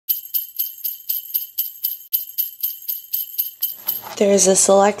There's a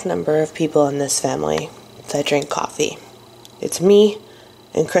select number of people in this family that drink coffee. It's me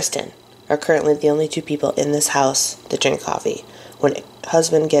and Kristen are currently the only two people in this house that drink coffee. When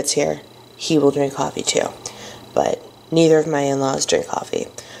husband gets here, he will drink coffee too. But neither of my in-laws drink coffee.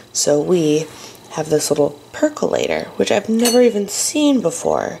 So we have this little percolator, which I've never even seen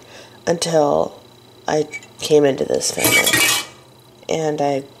before until I came into this family. And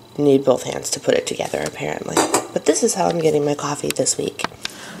I need both hands to put it together, apparently. But this is how I'm getting my coffee this week.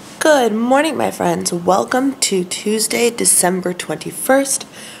 Good morning, my friends. Welcome to Tuesday, December 21st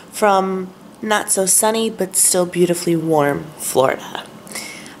from not so sunny, but still beautifully warm Florida.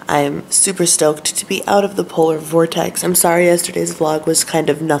 I'm super stoked to be out of the polar vortex. I'm sorry yesterday's vlog was kind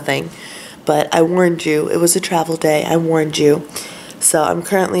of nothing, but I warned you. It was a travel day. I warned you. So I'm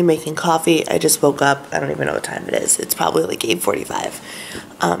currently making coffee. I just woke up. I don't even know what time it is. It's probably like 8:45.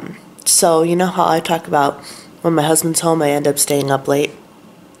 So you know how I talk about when my husband's home, I end up staying up late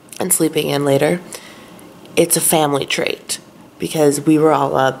and sleeping in later? It's a family trait because we were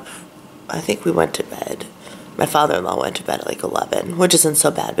all up. I think we went to bed. My father-in-law went to bed at like 11, which isn't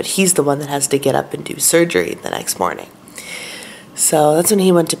so bad, but he's the one that has to get up and do surgery the next morning. So that's when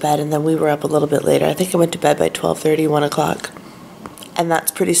he went to bed, and then we were up a little bit later. I think I went to bed by 12:30, 1 o'clock. And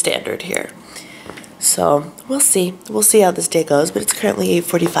that's pretty standard here. So we'll see. We'll see how this day goes, but it's currently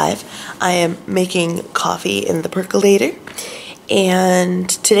 8:45. I am making coffee in the percolator. And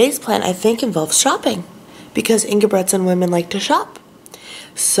today's plan, I think, involves shopping because Ingebrigtsen and women like to shop.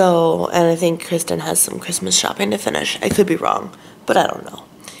 So, and I think Kristen has some Christmas shopping to finish. I could be wrong, but I don't know.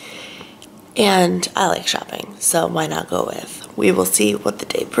 And I like shopping, so why not go with? We will see what the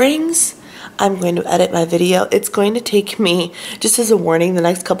day brings. I'm going to edit my video. It's going to take me, just as a warning, the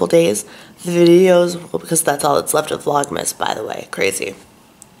next couple days, the videos, well, because that's all that's left of Vlogmas, by the way, crazy,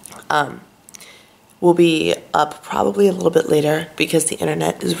 will be up probably a little bit later because the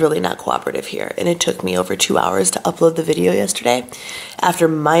internet is really not cooperative here. And it took me over 2 hours to upload the video yesterday after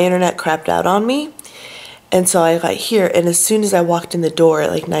my internet crapped out on me. And so I got here, and as soon as I walked in the door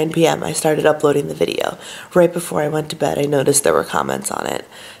at like 9 p.m., I started uploading the video. Right before I went to bed, I noticed there were comments on it.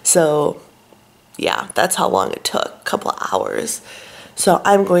 So yeah, that's how long it took, a couple of hours. So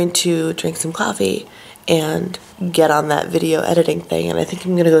I'm going to drink some coffee and get on that video editing thing, and I think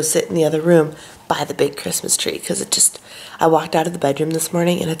I'm going to go sit in the other room by the big Christmas tree because I walked out of the bedroom this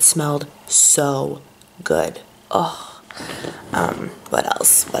morning and it smelled so good. Oh, what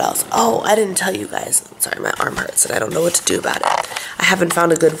else? Oh, I didn't tell you guys. I'm sorry, my arm hurts and I don't know what to do about it. I haven't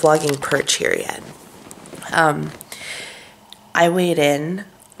found a good vlogging perch here yet. I weighed in,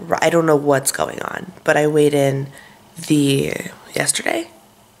 I don't know what's going on, but I weighed in yesterday,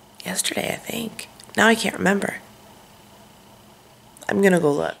 I think. Now I can't remember. I'm gonna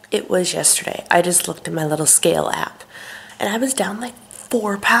go look. It was yesterday. I just looked at my little scale app and I was down like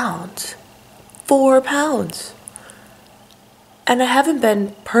 4 pounds. 4 pounds. And I haven't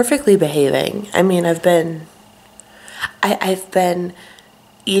been perfectly behaving. I mean, I've been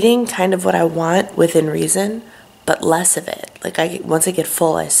eating kind of what I want within reason, but less of it. Like once I get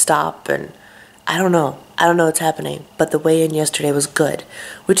full, I stop, and I don't know what's happening, but the weigh-in yesterday was good,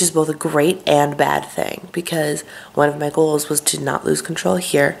 which is both a great and bad thing because one of my goals was to not lose control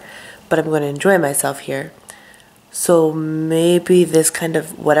here, but I'm going to enjoy myself here. So maybe this kind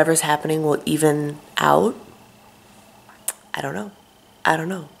of whatever's happening will even out. I don't know.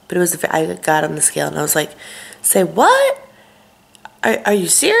 But I got on the scale and I was like, say what? Are you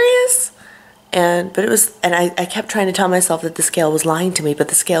serious? And I kept trying to tell myself that the scale was lying to me, but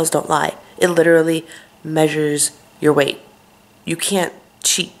the scales don't lie. It literally measures your weight. You can't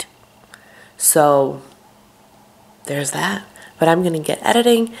cheat. So there's that. But I'm going to get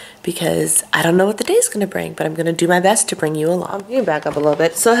editing because I don't know what the day's going to bring, but I'm going to do my best to bring you along. You can back up a little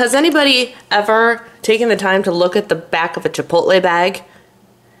bit. So has anybody ever taken the time to look at the back of a Chipotle bag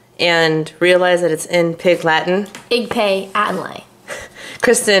and realize that it's in Pig Latin? Ig pay atlay.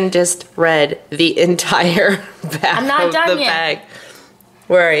 Kristen just read the entire back of the bag.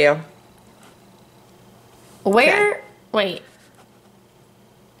 Where are you? Where? Okay. Wait.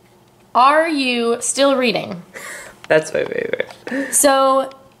 Are you still reading? That's my favorite.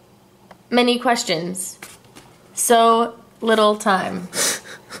 So many questions. So little time.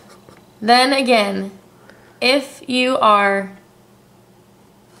 Then again, if you are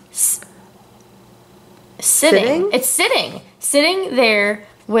sitting, it's sitting there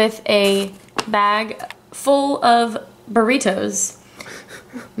with a bag full of burritos.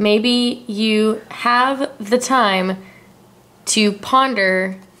 Maybe you have the time to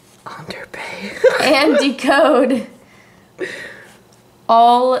ponder and decode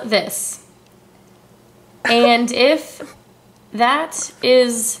all this. And if that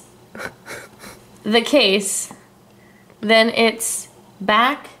is the case, then it's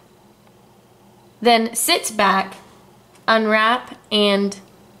back, then sit back, unwrap, and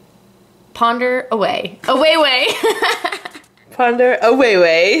ponder away. Away. Ponder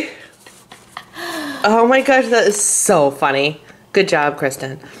away. Oh my gosh, that is so funny. Good job,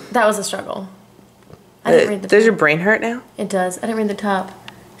 Kristen. That was a struggle. I didn't read the Does top. your brain hurt now? It does. I didn't read the top.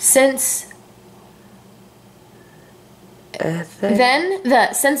 Since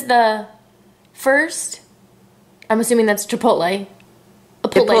since the first, I'm assuming that's Chipotle.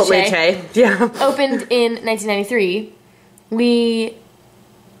 Chipotle. Yeah. Opened in 1993. We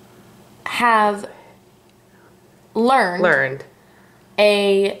have learned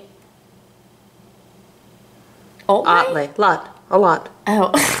a a lot.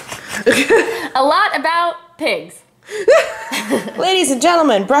 Oh. A lot about pigs. Ladies and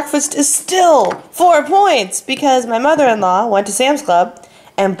gentlemen, breakfast is still 4 points because my mother-in-law went to Sam's Club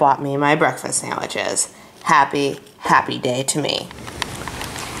and bought me my breakfast sandwiches. Happy, happy day to me.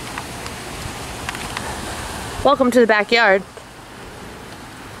 Welcome to the backyard.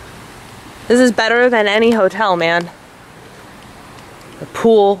 This is better than any hotel, man. A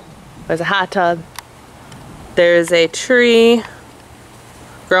pool, there's a hot tub, there's a tree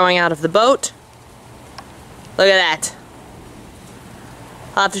growing out of the boat. Look at that.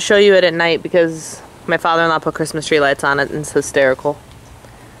 I'll have to show you it at night because my father-in-law put Christmas tree lights on it and it's hysterical.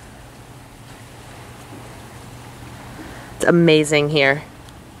 It's amazing here.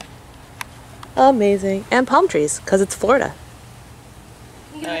 Amazing. And palm trees because it's Florida.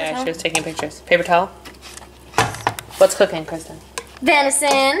 Oh yeah, she was taking pictures. Paper towel? What's cooking, Kristen?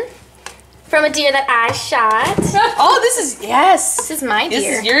 Venison from a deer that I shot. Oh, this is, yes. This is my deer.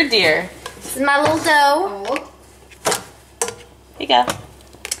 This is your deer. This is my little doe. Here you go.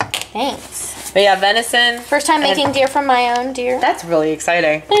 Thanks. We got venison. First time making deer from my own deer. That's really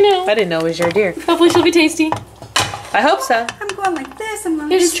exciting. I know. I didn't know it was your deer. Hopefully she'll be tasty. I hope so. I'm going like this. I'm going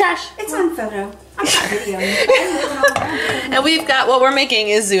You're just trash. It's on photo. I'm not videoing. And we've got, what we're making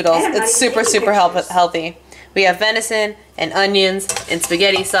is zoodles. It's super, super healthy. We have venison and onions and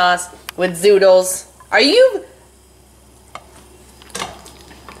spaghetti sauce with zoodles. Are you...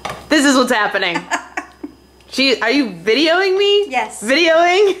 This is what's happening. Are you videoing me? Yes.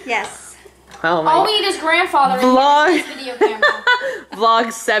 Videoing? Yes. Oh my. All we need is grandfather Vlog. in this video camera.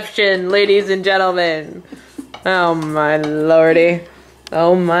 Vlogception, ladies and gentlemen. Oh my lordy.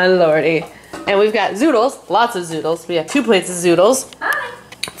 Oh my lordy. And we've got zoodles, lots of zoodles. We have 2 plates of zoodles. Hi.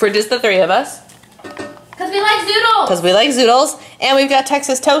 For just the 3 of us. Because we like zoodles. Because we like zoodles. And we've got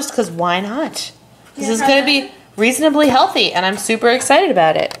Texas toast, because why not? This is going to be reasonably healthy, and I'm super excited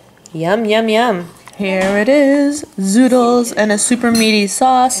about it. Yum, yum, yum. Here it is. Zoodles and a super meaty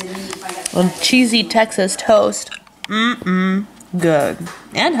sauce on cheesy Texas toast. Good.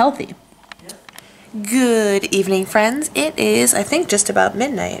 And healthy. Good evening, friends. It is, I think, just about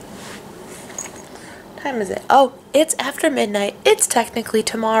midnight. What time is it? Oh, it's after midnight. It's technically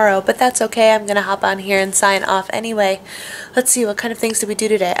tomorrow, but that's okay. I'm going to hop on here and sign off anyway. Let's see, what kind of things did we do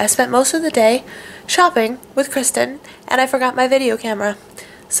today? I spent most of the day shopping with Kristen, and I forgot my video camera.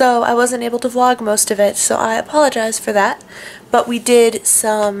 So I wasn't able to vlog most of it, so I apologize for that. But we did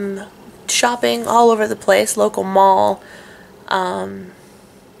some shopping all over the place, local mall. Where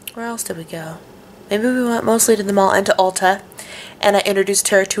else did we go? Maybe we went mostly to the mall and to Ulta. And I introduced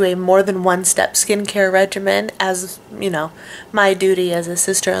her to a more than one-step skincare regimen as, you know, my duty as a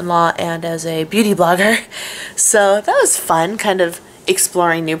sister-in-law and as a beauty blogger. So that was fun, kind of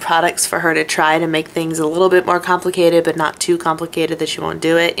exploring new products for her to try to make things a little bit more complicated, but not too complicated that she won't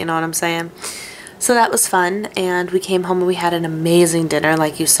do it, you know what I'm saying? So that was fun, and we came home and we had an amazing dinner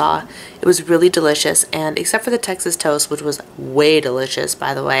like you saw. It was really delicious, and except for the Texas toast, which was way delicious,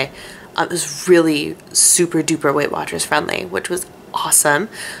 by the way, it was really super duper Weight Watchers friendly, which was awesome.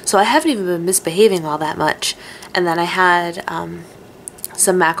 So I haven't even been misbehaving all that much. And then I had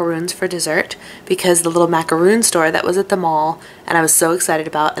some macaroons for dessert because the little macaroon store that was at the mall and I was so excited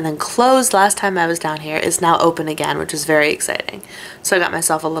about and then closed last time I was down here is now open again, which is very exciting. So I got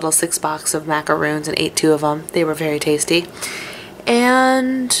myself a little 6-box of macaroons and ate 2 of them. They were very tasty.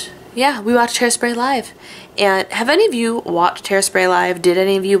 And yeah, we watched Hairspray live. And have any of you watched Hairspray live? Did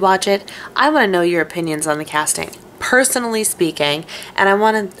any of you watch it? I want to know your opinions on the casting. Personally speaking, and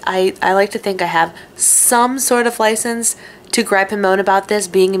I like to think I have some sort of license to gripe and moan about this,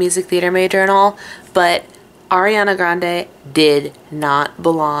 being a music theater major and all, but Ariana Grande did not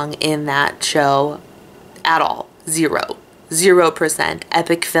belong in that show at all. 0%.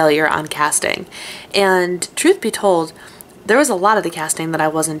 Epic failure on casting. And truth be told, there was a lot of the casting that I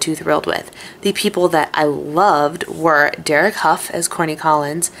wasn't too thrilled with. The people that I loved were Derek Huff as Corny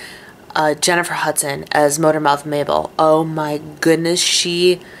Collins, Jennifer Hudson as Motormouth Mabel. Oh my goodness,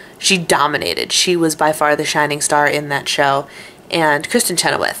 she dominated. She was by far the shining star in that show. And Kristen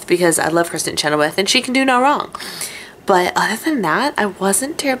Chenoweth, because I love Kristen Chenoweth and she can do no wrong. But other than that, I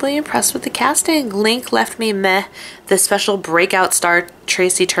wasn't terribly impressed with the casting. Link left me meh. The special breakout star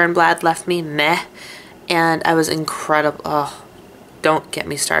Tracy Turnblad left me meh. And I was incredible. Oh, don't get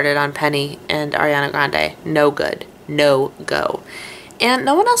me started on Penny and Ariana Grande. No good. No go. And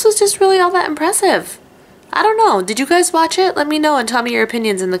no one else was just really all that impressive. I don't know. Did you guys watch it? Let me know and tell me your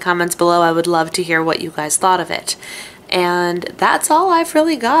opinions in the comments below. I would love to hear what you guys thought of it. And that's all I've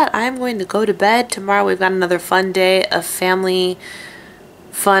really got. I'm going to go to bed. Tomorrow we've got another fun day of family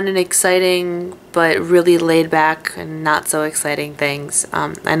fun and exciting, but really laid back and not so exciting things.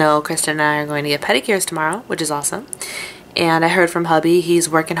 I know Kristen and I are going to get pedicures tomorrow, which is awesome. And I heard from hubby, he's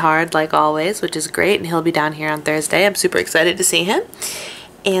working hard like always, which is great, and he'll be down here on Thursday. I'm super excited to see him.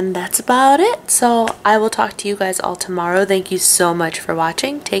 And that's about it. So I will talk to you guys all tomorrow. Thank you so much for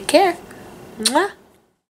watching. Take care. Mwah.